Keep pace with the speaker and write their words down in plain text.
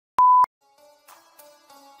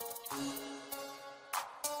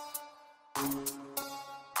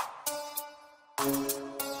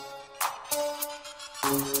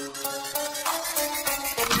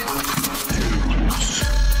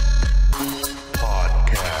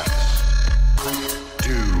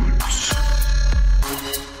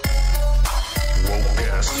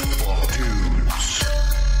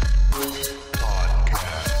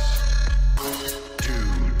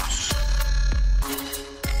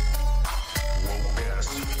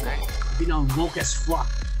Woke as fuck.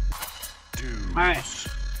 Alright.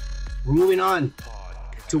 We're moving on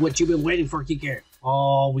to what you've been waiting for, Kike,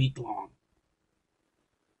 all week long.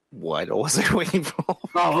 What was I waiting for?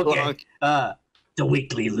 Oh, okay. The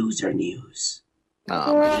weekly loser news. The who?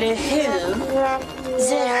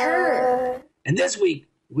 The her. And this week,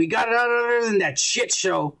 we got none other than that shit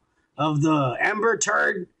show of the Amber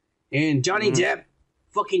Turd and Johnny Depp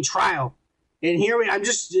fucking trial. And here I'm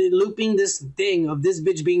just looping this thing of this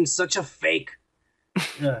bitch being such a fake,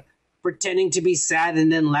 pretending to be sad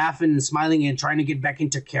and then laughing and smiling and trying to get back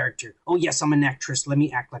into character. Oh yes, I'm an actress. Let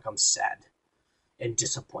me act like I'm sad and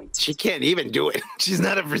disappointed. She can't even do it. She's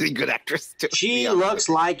not a really good actress. She looks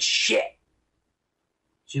like shit.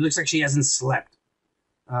 She looks like she hasn't slept.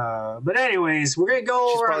 But anyways, we're gonna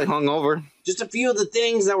go. She's probably hungover. Just a few of the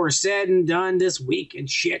things that were said and done this week and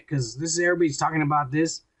shit, because this is everybody's talking about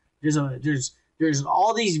this. There's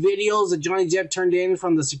all these videos that Johnny Depp turned in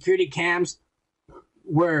from the security cams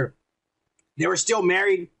where they were still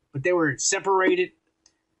married, but they were separated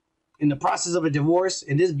in the process of a divorce.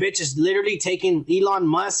 And this bitch is literally taking Elon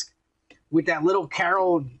Musk with that little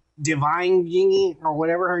Carol Divine or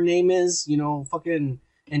whatever her name is, you know, fucking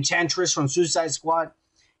Enchantress from Suicide Squad.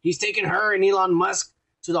 He's taking her and Elon Musk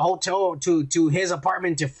to the hotel, to his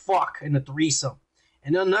apartment to fuck in a threesome.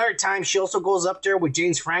 And another time, she also goes up there with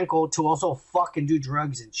James Franco to also fuck and do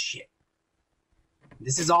drugs and shit.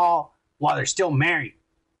 This is all while they're still married.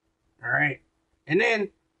 All right. And then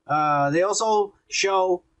they also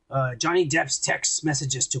show Johnny Depp's text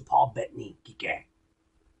messages to Paul Bettany. Kike.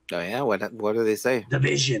 Oh, yeah? What do they say? The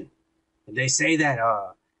vision. And they say that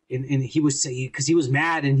and he was because he was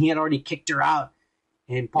mad and he had already kicked her out.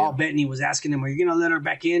 And Paul Bettany was asking him, are you going to let her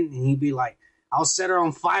back in? And he'd be like, I'll set her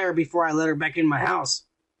on fire before I let her back in my house.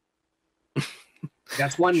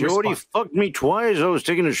 That's one response. Shorty fucked me twice. I was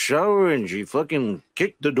taking a shower and she fucking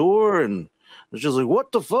kicked the door and it's just like,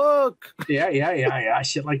 what the fuck? Yeah.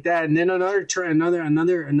 Shit like that. And then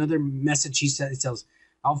another message he tells,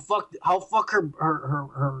 I'll fuck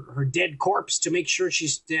her dead corpse to make sure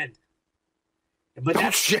she's dead. But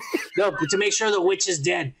that's no, but to make sure the witch is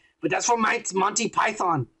dead. But that's from Monty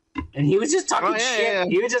Python. And he was just talking shit. Yeah.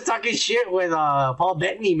 He was just talking shit with Paul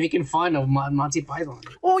Bettany, making fun of Monty Python.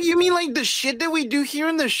 Oh, you mean like the shit that we do here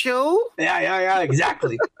in the show? Yeah,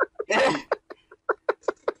 exactly.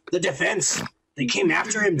 The defense. They came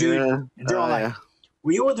after him, dude. Yeah. And they're all like,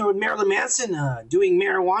 were you with Marilyn Manson doing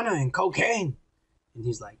marijuana and cocaine? And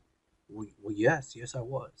he's like, well, yes, I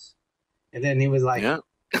was. And then he was like, yeah.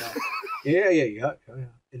 And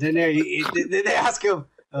then they ask him,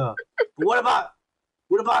 but what about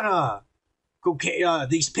cocaine?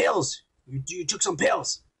 These pills? You took some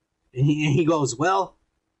pills, and he goes, well,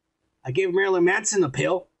 I gave Marilyn Manson a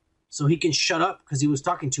pill so he can shut up because he was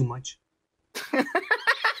talking too much.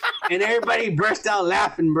 And everybody burst out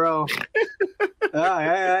laughing, bro.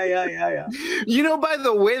 Yeah. You know, by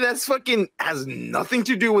the way, that's fucking has nothing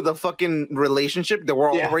to do with the fucking relationship that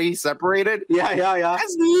we're already separated. Yeah.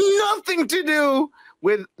 Has nothing to do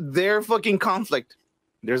with their fucking conflict.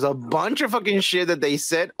 There's a bunch of fucking shit that they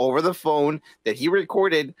said over the phone that he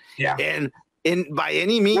recorded. Yeah. And by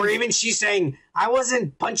any means. Or even she's saying, I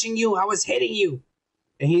wasn't punching you, I was hitting you.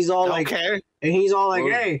 And he's all like,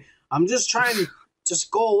 hey, I'm just trying to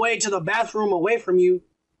just go away to the bathroom away from you.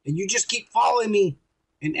 And you just keep following me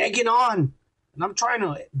and egging on. And I'm trying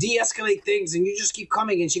to de-escalate things and you just keep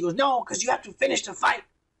coming. And she goes, no, because you have to finish the fight.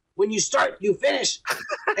 When you start, you finish.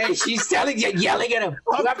 And she's yelling at him.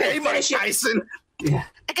 You have to finish it. Tyson. Yeah.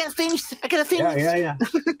 I gotta finish. Yeah.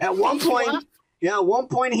 At one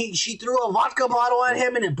point, she threw a vodka bottle at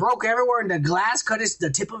him and it broke everywhere. And the glass cut the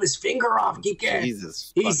tip of his finger off.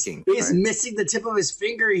 Jesus fucking He's Christ. missing the tip of his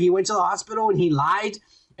finger. He went to the hospital and he lied.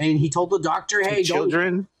 And he told the doctor, hey,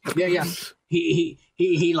 children. Yeah. He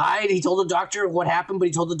lied. He told the doctor what happened, but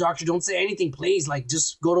he told the doctor, don't say anything, please. Like,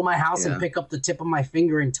 just go to my house and pick up the tip of my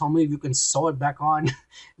finger and tell me if you can sew it back on.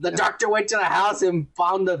 The doctor went to the house and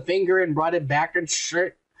found the finger and brought it back and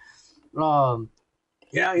shit. Dude,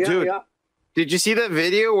 yeah. Did you see that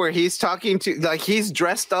video where he's talking to, like, he's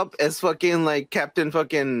dressed up as fucking, like, Captain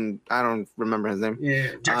fucking, I don't remember his name.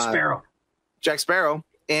 Yeah, Jack Sparrow. Jack Sparrow.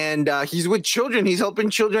 and he's with children. He's helping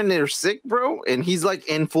children that are sick, bro. And he's like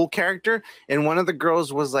in full character. And one of the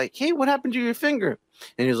girls was like, "Hey, what happened to your finger?"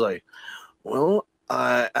 And he's like, "Well,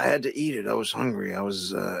 I had to eat it. I was hungry. I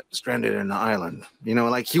was stranded in an island." You know,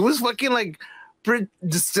 like he was fucking like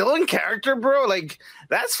still in character, bro. Like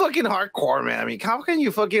that's fucking hardcore, man. I mean, how can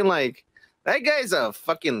you fucking like that guy's a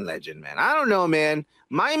fucking legend, man. I don't know, man.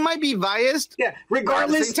 Mine might be biased. Yeah,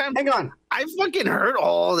 regardless. Time, hang on. I fucking heard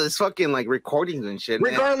all this fucking like recordings and shit.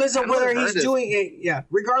 Regardless of whether he's doing it, yeah.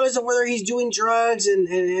 Regardless of whether he's doing drugs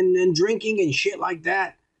and drinking and shit like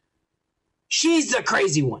that, she's the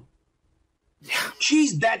crazy one. Yeah.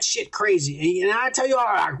 She's that shit crazy. And I tell you,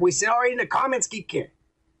 we said already in the comments, Geek.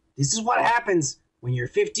 This is what happens when you're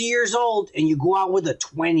 50 years old and you go out with a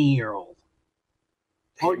 20-year-old.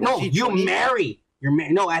 Or no, you marry.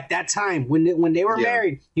 No, at that time when they were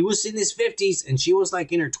married, he was in his 50s and she was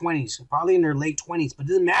like in her 20s, probably in her late 20s. But it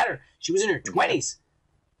doesn't matter. She was in her 20s.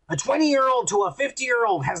 A 20-year-old to a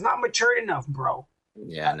 50-year-old has not matured enough, bro.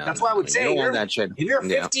 Yeah, no. That's why I would say if you're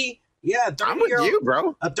 50, a 30-year-old, I'm with you,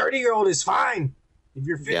 bro. A 30-year-old is fine if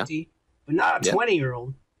you're 50, but not a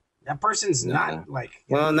 20-year-old. That person's not like.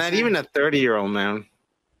 Well, not even a 30-year-old, man.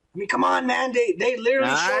 I mean, come on, man. They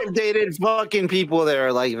literally. I've dated fucking people that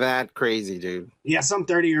are like that crazy, dude. Yeah, some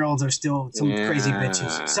 30-year-olds are still some crazy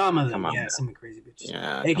bitches. Some of them, some crazy bitches.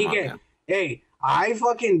 Yeah, hey, Kike, hey, I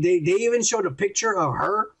fucking they even showed a picture of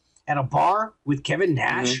her at a bar with Kevin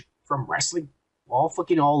Nash from wrestling,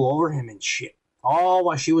 all over him and shit, all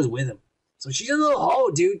while she was with him. So she's a little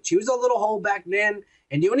hoe, dude. She was a little hoe back then,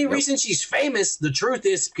 and the only reason she's famous, the truth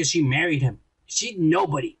is, because she married him. She's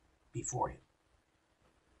nobody before him.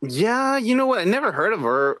 Yeah, you know what? I never heard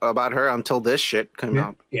about her until this shit came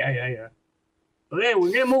out. Yeah. Okay,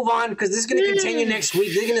 we're gonna move on because this is gonna continue next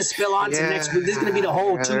week. This is gonna spill on to next week. This is gonna be the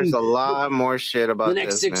whole There's a lot more shit about the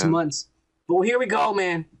next 6 months. But here we go,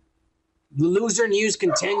 man. The loser news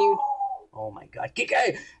continued. Oh my god.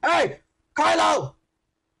 Hey, Carlo!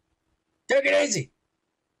 Take it easy.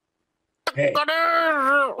 Hey.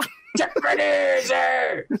 Take it easy!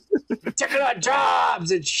 Taking on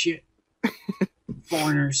jobs and shit.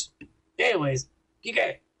 Foreigners. Anyways,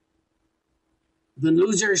 Kike. The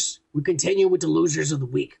losers. We continue with the losers of the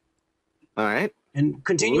week. All right. And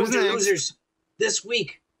continue with the losers this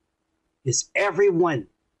week is everyone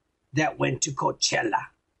that went to Coachella.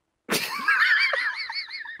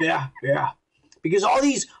 Yeah. Because all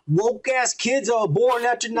these woke ass kids are born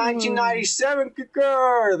after 1997. They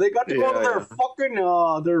got to go to their fucking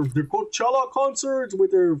their Coachella concerts with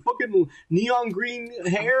their fucking neon green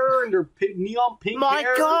hair and their neon pink hair. My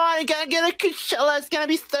God, I gotta get a Coachella. It's gonna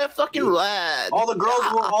be so fucking rad. All the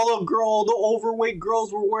overweight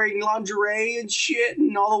girls were wearing lingerie and shit,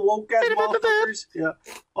 and all the woke ass motherfuckers. Yeah,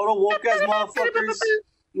 all the woke ass motherfuckers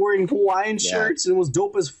wearing Hawaiian shirts, and it was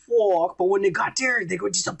dope as fuck. But when they got there, they were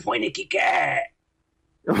disappointed, Kike.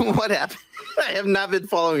 What happened? I have not been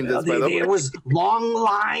following this, by the way. There was long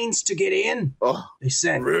lines to get in. Oh, they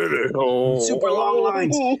said. Really? Super long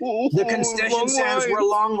lines. The concession stands were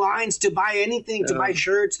long lines to buy anything, to buy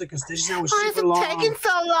shirts. The concession stand was super long. Why is it taking so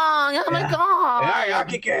long? Oh, my God. Yeah,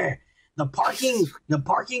 Kike. The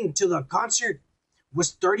parking to the concert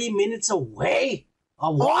was 30 minutes away.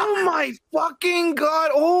 A walk. Oh, my fucking God.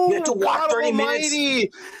 Oh, you had to walk 30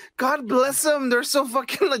 minutes. God bless them. They're so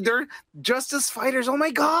fucking like they're justice fighters. Oh my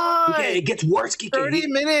God. Okay, it gets worse, Kike. 30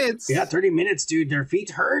 minutes. Yeah, 30 minutes, dude. Their feet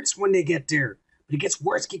hurts when they get there. But it gets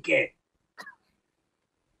worse, Kike.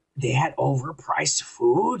 They had overpriced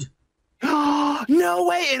food. No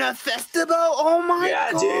way, in a festival? Oh my God.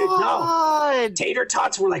 Yeah, dude. No. Tater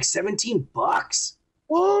tots were like $17.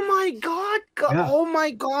 Oh my God. Yeah. Oh my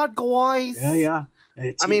God, guys. Yeah.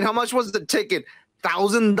 I mean, how much was the ticket?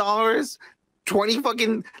 $1,000?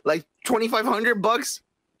 2,500 bucks?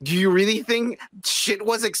 Do you really think shit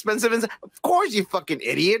was expensive? Of course, you fucking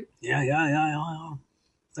idiot. Yeah.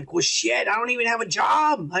 It's like, well, shit. I don't even have a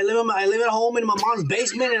job. I live at home in my mom's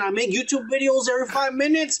basement, and I make YouTube videos every 5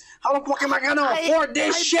 minutes. How the fuck am I gonna afford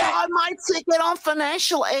this shit? I bought my ticket on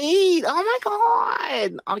financial aid. Oh my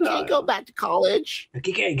God! I can't go back to college.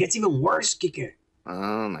 Kike, it gets even worse, Kike.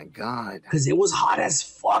 Oh my God! Because it was hot as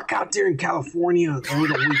fuck out there in California over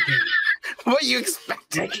the weekend. What you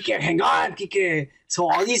expect? Yeah, Kike, hang on, Kike. So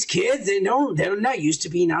all these kids, they're not used to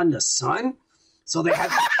being out in the sun, so they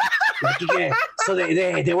had, Kike, so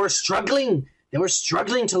they were struggling. They were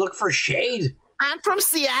struggling to look for shade. I'm from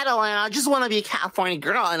Seattle, and I just want to be a California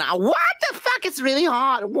girl. And what the fuck? It's really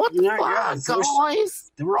hot. What the fuck,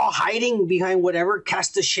 guys? They were all hiding behind whatever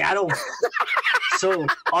cast a shadow. So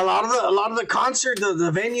a lot of the concert,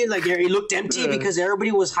 the venue, like it looked empty because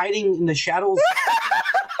everybody was hiding in the shadows.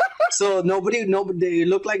 So nobody, it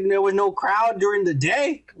looked like there was no crowd during the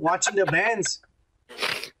day watching the bands.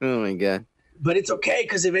 Oh my god. But it's okay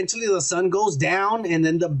because eventually the sun goes down and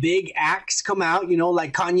then the big acts come out, you know,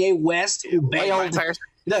 like Kanye West who bailed.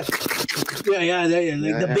 The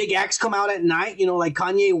big acts come out at night, you know, like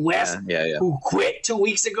Kanye West who quit 2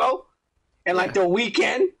 weeks ago. And like The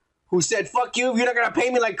Weeknd who said, fuck you, if you're not going to pay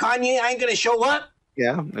me like Kanye, I ain't going to show up.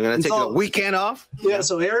 Yeah, I'm going to take the weekend off. Yeah,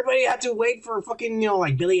 so everybody had to wait for fucking, you know,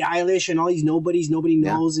 like Billie Eilish and all these nobodies nobody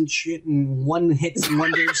knows and shit and one hits and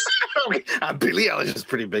wonders. Billie Eilish is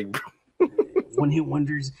pretty big, bro. One hit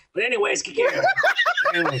wonders. But anyways, Kike.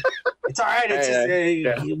 Anyway, it's all right. It's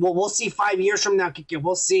just, we'll see 5 years from now, Kike.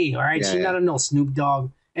 We'll see. All right, she's not a no Snoop Dogg.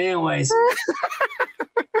 Anyways,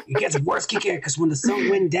 it gets worse, Kike, because when the sun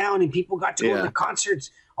went down and people got to go to the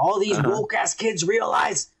concerts, all these woke ass kids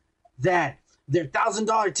realized that their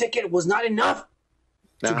 $1,000 ticket was not enough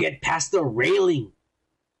to get past the railing.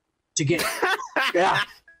 To get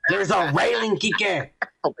there's a railing, Kike.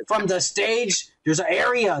 From the stage, there's an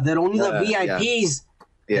area that only the VIPs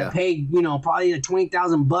pay, you know, probably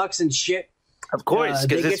 $20,000 and shit. Of course,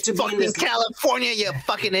 because it's fucking California, you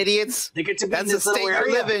fucking idiots. They get to be in this little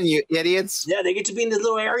area. Living, you idiots. Yeah, they get to be in this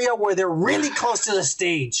little area where they're really close to the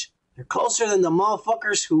stage. They're closer than the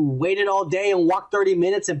motherfuckers who waited all day and walked 30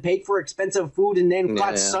 minutes and paid for expensive food and then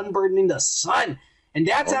got sunburned in the sun. And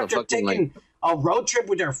that's after taking a road trip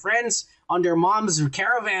with their friends on their mom's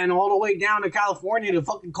caravan all the way down to California to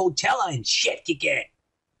fucking Coachella and shit, Kike.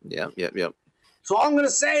 Yep. So all I'm going to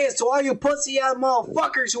say is to all you pussy-ass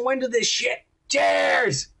motherfuckers who went to this shit,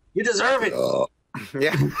 cheers! You deserve it.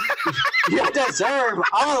 Yeah. You deserve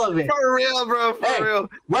all of it. For real, bro. For real.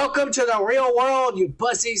 Welcome to the real world, you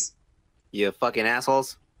pussies. You fucking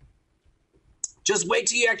assholes. Just wait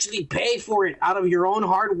till you actually pay for it out of your own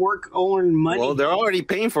hard work, own money. Well, they're already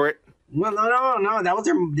paying for it. Well, no. That was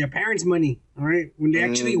their parents' money, all right? When they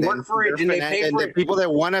actually work for it and they pay for it. People that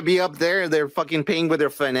want to be up there, they're fucking paying with their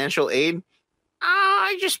financial aid.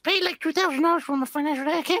 I just paid like $2,000 for my financial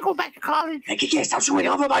aid. I can't go back to college. Hey, Kike, stop showing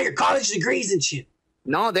off about your college degrees and shit.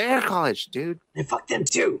 No, they're in college, dude. And fuck them,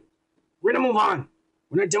 too. We're going to move on.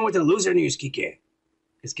 We're not done with the loser news, Kike.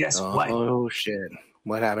 Because guess what? Oh, shit.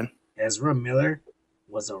 What happened? Ezra Miller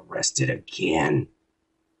was arrested again.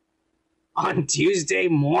 On Tuesday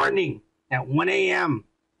morning at 1 a.m.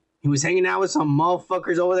 He was hanging out with some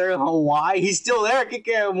motherfuckers over there in Hawaii. He's still there.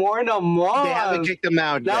 Kike, more in a month. They haven't kicked him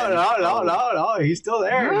out. No. He's still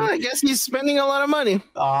there. I guess he's spending a lot of money.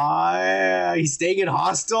 He's staying in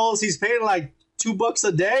hostels. He's paying like $2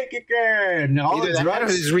 a day, Kike. And all the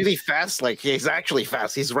drugs. He's really fast. Like, he's actually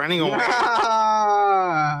fast. He's running away.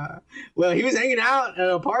 Well, he was hanging out at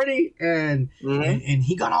a party and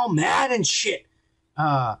he got all mad and shit.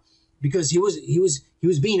 Because he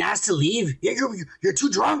was being asked to leave. Yeah, you're too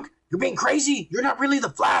drunk. You're being crazy. You're not really the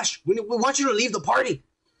Flash. We want you to leave the party.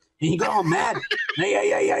 And he got all mad.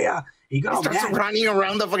 Yeah. He got all starts mad. running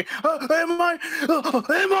around the fucking.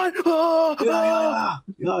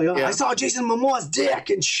 Yeah. I saw Jason Momoa's dick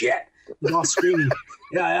and shit. He was all screaming.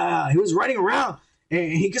 Yeah. He was running around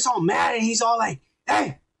and he gets all mad and he's all like,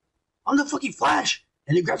 "Hey, I'm the fucking Flash."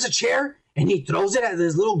 And he grabs a chair and he throws it at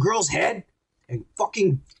this little girl's head and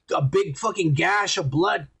fucking. A big fucking gash of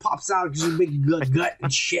blood pops out because of a big gut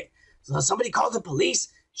and shit. So somebody calls the police.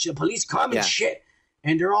 The police come and shit.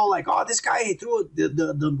 And they're all like, oh, this guy threw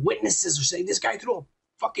the witnesses are saying this guy threw a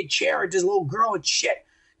fucking chair at this little girl and shit.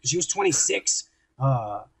 Because she was 26.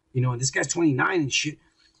 And this guy's 29 and shit.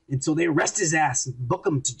 And so they arrest his ass and book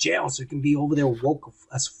him to jail so he can be over there woke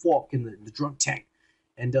as fuck in the drunk tank.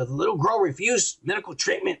 And the little girl refused medical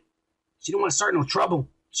treatment. She didn't want to start no trouble.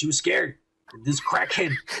 She was scared. This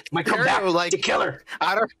crackhead might come back to kill her.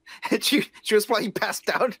 She was probably passed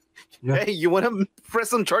out. Yeah. Hey, you want to press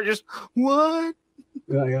some charges? What?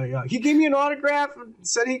 Yeah. He gave me an autograph and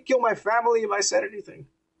said he'd kill my family if I said anything.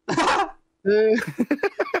 Yeah.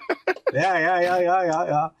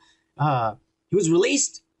 He was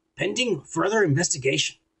released pending further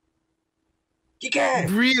investigation.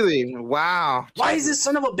 Kike! Really? Wow. Why is this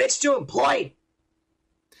son of a bitch still employed?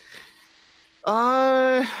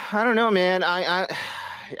 I don't know, man. I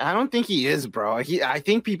don't think he is, bro. I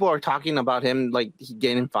think people are talking about him like he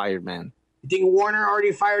getting fired, man. You think Warner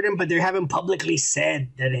already fired him, but they haven't publicly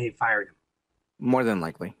said that they fired him? More than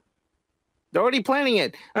likely. They're already planning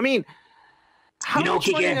it. I mean, how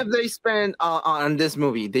much money have they spent on this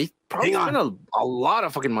movie? They probably spent a lot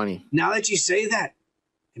of fucking money. Now that you say that,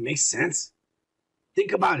 it makes sense.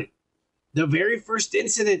 Think about it. The very first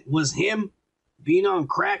incident was him being on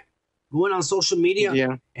crack, going on social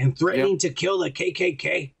media and threatening to kill the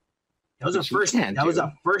KKK. That was a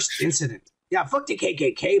first incident. Yeah, fuck the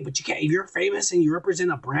KKK, but you can't. If you're famous and you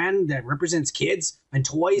represent a brand that represents kids and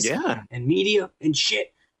toys and media and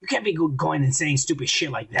shit, you can't be going and saying stupid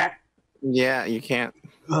shit like that. Yeah, you can't.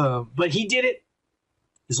 But he did it.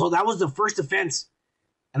 So that was the first offense.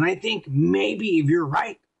 And I think maybe if you're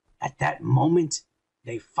right, at that moment,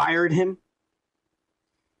 they fired him.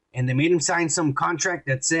 And they made him sign some contract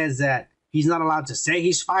that says that he's not allowed to say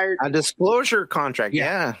he's fired. A disclosure contract,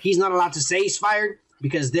 yeah. He's not allowed to say he's fired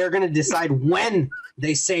because they're going to decide when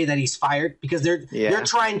they say that he's fired because they're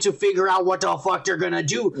trying to figure out what the fuck they're going to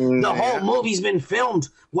do. The whole movie's been filmed.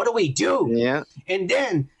 What do we do? Yeah. And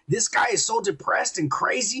then this guy is so depressed and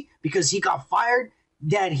crazy because he got fired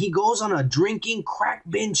that he goes on a drinking crack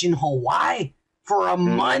binge in Hawaii for a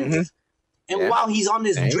month. And while he's on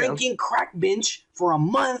this drinking crack binge for a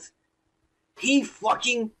month, he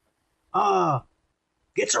fucking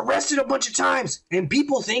gets arrested a bunch of times. And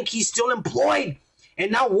people think he's still employed.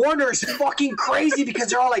 And now Warner's fucking crazy because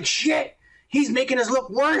they're all like, shit, he's making us look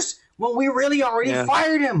worse when we really already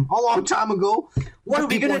fired him a long time ago. What are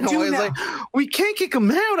we going to do now? Like, we can't kick him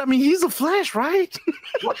out. I mean, he's a Flash, right?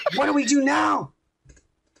 What do we do now?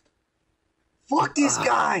 Fuck this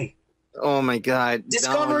guy. Oh, my God.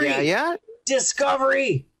 Discovery. No,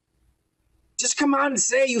 Discovery. Just come out and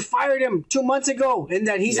say you fired him 2 months ago and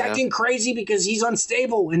that he's acting crazy because he's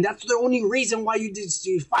unstable. And that's the only reason why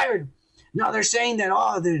you fired him. No, they're saying that,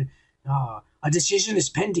 a decision is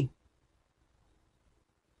pending.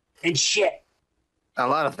 And shit. A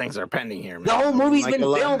lot of things are pending here, man. The whole movie's been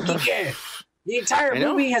filmed, Kike. The entire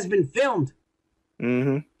movie has been filmed.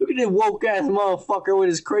 Look at this woke-ass motherfucker with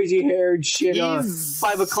his crazy hair and shit on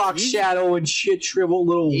 5 o'clock shadow and shit, shriveled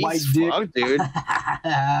little white dick. Fucked, dude.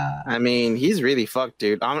 I mean, he's really fucked,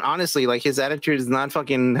 dude. Honestly, like, his attitude is not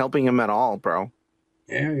fucking helping him at all, bro.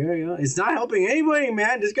 Yeah. It's not helping anybody,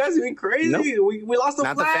 man. This guy's been crazy. Nope. We lost the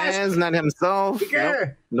Flash. Not the fans, not himself. Nope.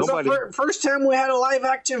 Nobody. First time we had a live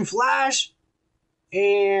action Flash,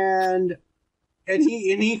 and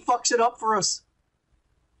he fucks it up for us.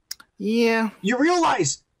 Yeah. You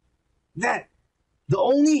realize that the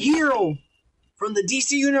only hero from the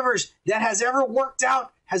DC universe that has ever worked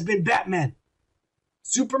out has been Batman.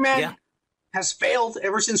 Superman has failed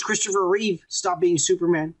ever since Christopher Reeve stopped being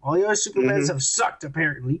Superman. All the other Supermans have sucked,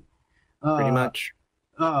 apparently. Pretty much.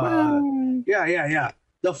 Yeah.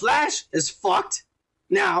 The Flash is fucked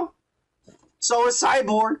now. So is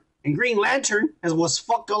Cyborg. And Green Lantern was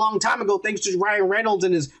fucked a long time ago thanks to Ryan Reynolds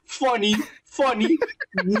and his funny,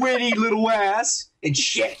 witty little ass and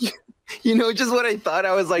shit. You know, just what I thought.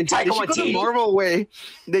 I was like, they should go the Marvel way.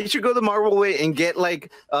 They should go the Marvel way and get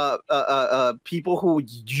like people who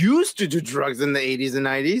used to do drugs in the 80s and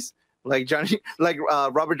 90s, like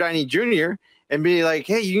Robert Downey Jr. and be like,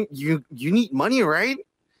 hey, you need money, right?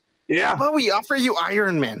 Yeah. How about we offer you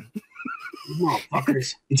Iron Man?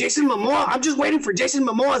 Motherfuckers. Jason Momoa. I'm just waiting for Jason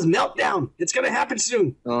Momoa's meltdown. It's gonna happen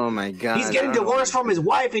soon. Oh my God. He's getting divorced from his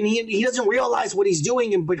wife, and he doesn't realize what he's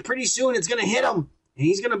doing. But pretty soon, it's gonna hit him, and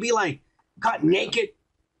he's gonna be like caught naked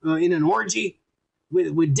in an orgy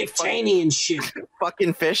with Dick Cheney and shit.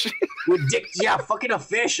 Fucking fish. With Dick, fucking a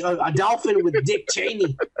fish, a dolphin with Dick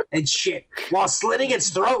Cheney and shit, while slitting its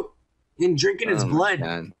throat and drinking its blood.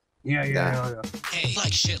 God. Yeah. Hey,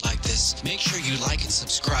 like shit like this, make sure you like and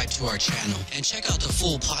subscribe to our channel and check out the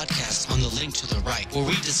full podcast on the link to the right where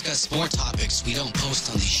we discuss more topics we don't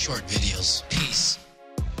post on these short videos. Peace.